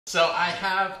So I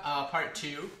have part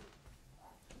 2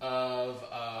 of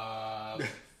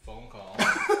phone call.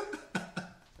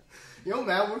 Yo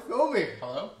man, we're filming.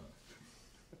 Hello?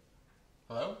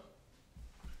 Hello?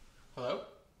 Hello?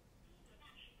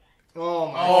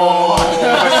 Oh my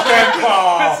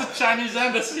god. It's the Chinese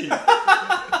embassy.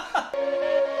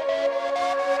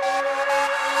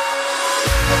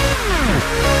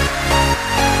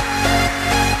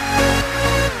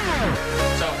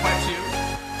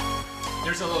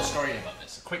 There's a little story about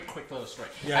this. A quick little story.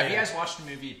 Have you guys watched the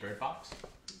movie Birdbox?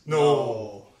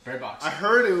 No. Birdbox. I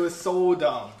heard it was so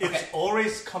dumb. It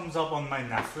always comes up on my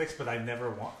Netflix, but I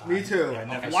never want. Me too. Yeah,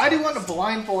 never Why do you want to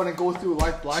blindfold and go through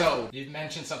life blindfold? So, you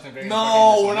mentioned something very important.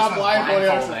 No, we're not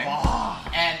blindfolding.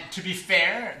 And to be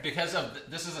fair, because of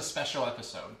this is a special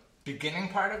episode, beginning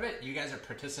part of it, you guys are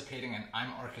participating and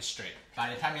I'm orchestrating. By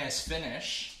the time you guys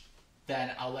finish,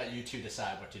 then I'll let you two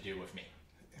decide what to do with me.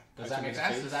 Does that make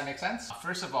sense? Does that make sense?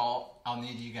 First of all, I'll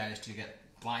need you guys to get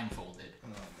blindfolded. Oh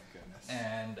my goodness.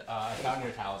 And I found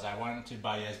your towels. I wanted to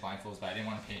buy you guys blindfolds, but I didn't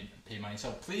want to pay money.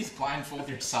 So please blindfold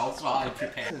yourselves while I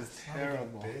prepare. This is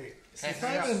terrible.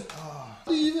 How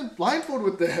do you even blindfold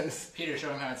with this? Peter,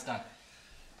 show him how it's done.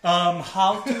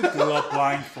 How to do a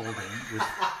blindfolding with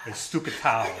a stupid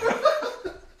towel.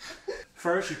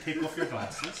 First, you take off your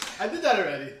glasses. I did that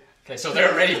already. Okay, so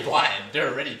they're already blind. They're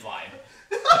already blind.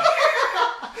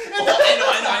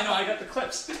 I know, I got the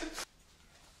clips.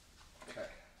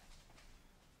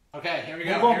 Okay, here we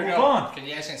go. Move on. Can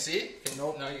you guys see?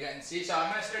 No, you guys can see. So I'm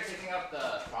gonna start taking up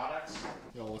the products.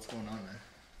 Yo, what's going on, man?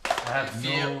 I have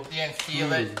you can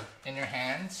feel it in your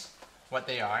hands, what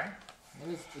they are. What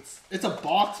is, it's a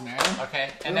box, man. Okay,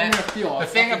 and then the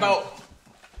thing about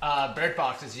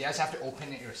Birdbox is you guys have to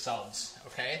open it yourselves.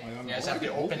 Okay, you guys have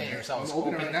to open it yourselves.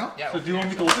 Open it right now? Yeah. So do you want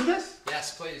me to open this?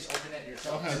 Yes, please open it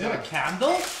yourself. Is it a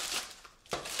candle?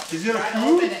 Is it a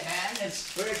food? Open it, man.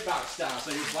 It's Birdbox style,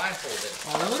 so you're blindfolded.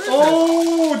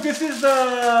 Oh, this is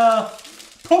the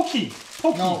Pocky.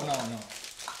 No.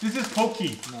 This is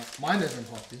Pocky. No, mine isn't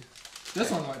Pocky. This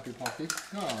one might be Pocky.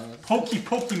 No.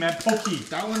 Pocky, man, Pocky.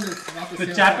 That one is not the same.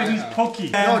 The Japanese Pocky.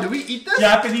 No, do we eat this?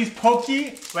 Japanese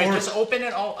Pocky. Wait, just open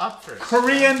it all up first.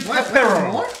 Korean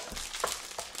pepperoni. More?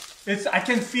 I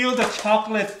can feel the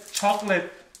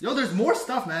chocolate. Yo, there's more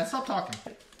stuff, man. Stop talking.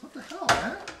 What the hell,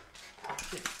 man?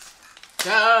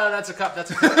 No, that's a cup.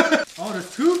 Oh, there's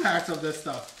 2 packs of this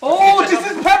stuff. Oh, this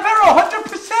is pepero,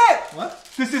 100%. What?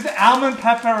 This is almond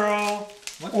pepero,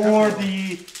 what or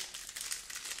pepero?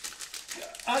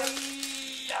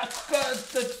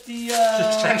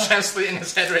 Just trying to translate in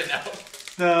his head right now.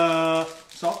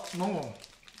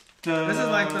 This is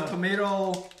like the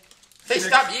tomato. Hey,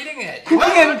 stop eating it.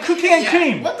 Cookie and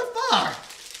cream. What the fuck?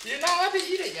 You're not allowed to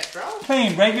eat it yet, bro.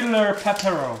 Plain, regular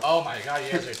pepero. Oh my god,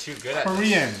 you guys are too good at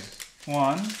Korean this.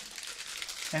 one.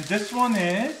 And this one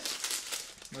is...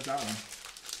 What's that one?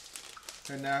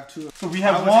 And now 2. So we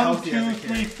have 1, 2,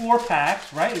 3, 4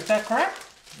 packs, right? Is that correct?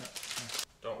 Yeah.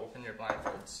 Don't open your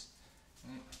blindfolds.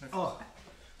 Oh.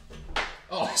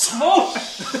 Oh,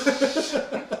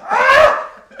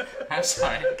 I'm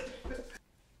sorry.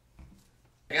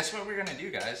 Guess what we're gonna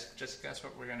do, guys? Just guess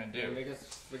what we're gonna do.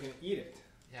 We're gonna eat it.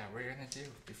 Yeah, we're gonna do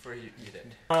before you eat it.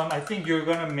 I think you're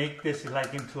gonna make this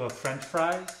like into a French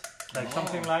fries, like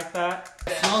something like that.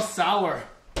 It smells sour.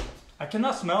 I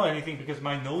cannot smell anything because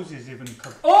my nose is even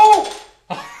covered. Oh!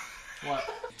 What?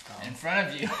 In front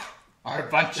of you are a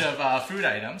bunch of food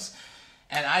items,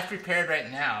 and I've prepared right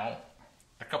now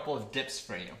a couple of dips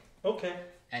for you. Okay.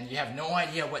 And you have no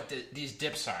idea what these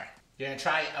dips are. You're gonna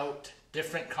try out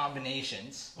different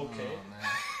combinations. Okay.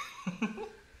 Oh, man.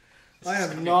 I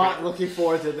am not looking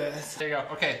forward to this. There you go.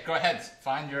 Okay, go ahead.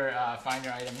 Find your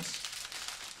items.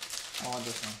 I want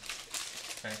this one.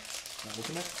 Okay. Can I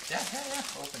open it? Yeah.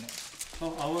 Open it.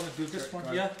 Oh, I want to do this one.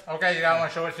 Yeah. Okay, you don't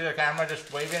want to show it to the camera.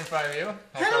 Just wave it in front of you.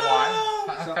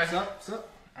 Hello. Okay. Sup.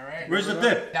 All right. Where's the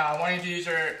dip? Now I want you to use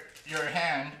your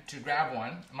hand to grab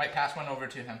one. I might pass one over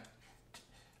to him.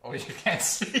 Oh, you can't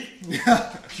see.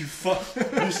 Yeah. You fuck.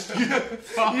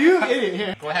 You idiot.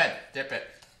 Here. Go ahead, dip it.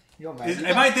 Yo, man.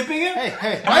 Am I dipping it?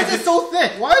 Hey. Why is it so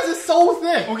thick? Why is it so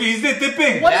thick? Okay, is it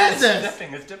dipping? What is this?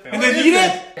 It's dipping. And then eat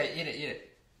it? Okay, eat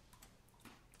it.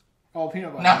 Oh,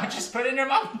 peanut butter. No, just put it in your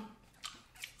mouth.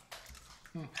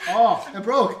 Oh, it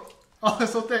broke. Oh,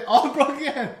 it's so thick. Oh, it broke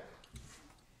again.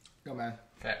 Yo, man.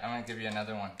 Okay, I'm gonna give you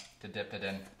another one to dip it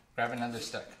in. Grab another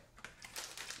stick.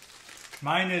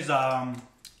 Mine is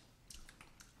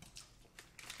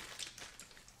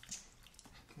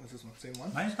What's this one? Same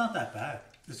one? Mine's not that bad.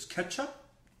 It's ketchup?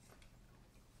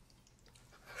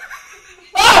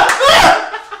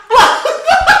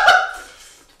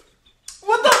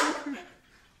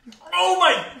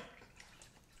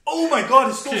 Oh my god,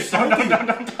 it's so salty.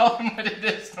 Don't tell him what it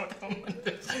is. Don't tell him what it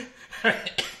is.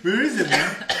 Where is it,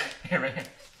 man? Here, right here.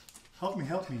 Help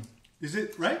me. Is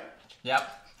it right? Yep.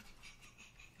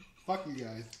 Fuck you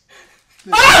guys.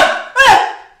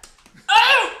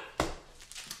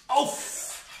 Oh!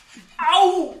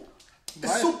 Ow!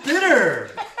 It's so bitter.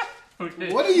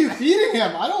 Okay. What are you feeding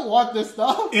him? I don't want this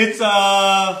stuff. It's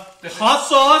hot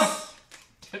sauce.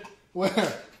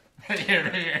 Where? Right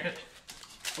here.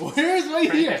 Where's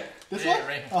right here? This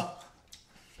Right one? here.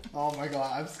 Oh my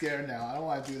god, I'm scared now. I don't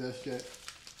want to do this shit.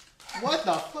 What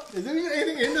the fuck? Is there even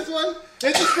anything in this one?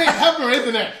 It's just straight pepper,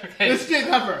 isn't it? Okay. It's straight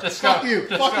pepper. Just Fuck go. you.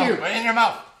 Just Fuck go. you. Right in your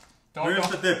mouth. Don't Where's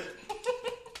go. the dip?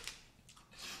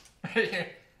 Right here.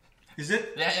 Is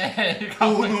it? Yeah. You got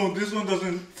Oh one. no, this one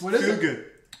doesn't What is feel it? good.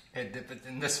 Okay, dip it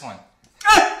in this one.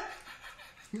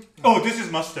 Oh, this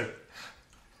is mustard.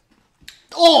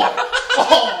 Oh!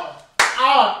 Oh!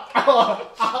 Ah!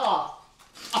 Oh! Ah!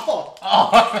 Oh! Oh,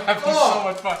 I'm having so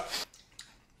much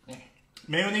fun.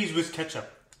 Mayonnaise with ketchup.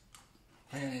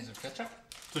 Mayonnaise with ketchup?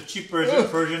 It's a cheap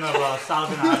version of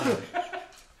Thousand Island.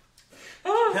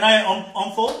 Can I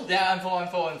unfold? Yeah,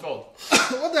 unfold.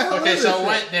 What the hell Okay, is so this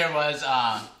what shit? there was,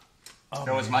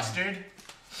 there was man. mustard,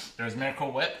 there was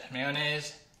Miracle Whip,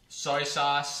 mayonnaise, soy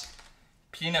sauce,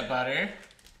 peanut butter,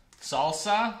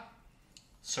 salsa,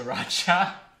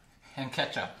 sriracha, and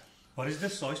ketchup. What is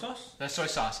this, soy sauce? That's soy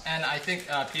sauce. And I think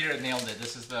Peter nailed it.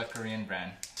 This is the Korean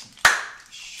brand.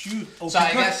 Shoot. Oh, So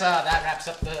I guess that wraps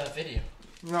up the video.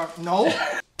 No.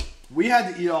 We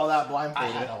had to eat all that I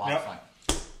blindfolded. had a lot of fun.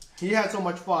 He had so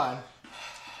much fun.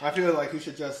 I feel like he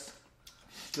should just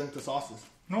drink the sauces.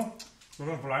 No, we're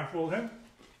gonna blindfold him.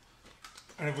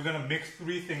 And we're gonna mix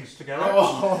 3 things together.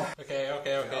 Oh. Okay.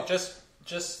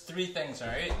 Just 3 things,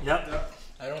 alright? Yep.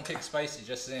 I don't take spicy,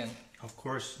 just saying. Of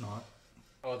course not.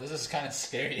 Oh, this is kind of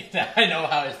scary. I know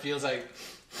how it feels like.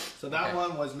 So that Okay.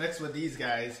 one was mixed with these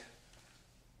guys.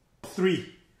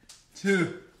 3.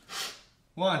 2,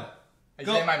 1. Is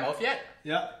Go. it in my mouth yet?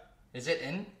 Yeah. Is it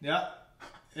in? Yeah.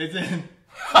 It's in.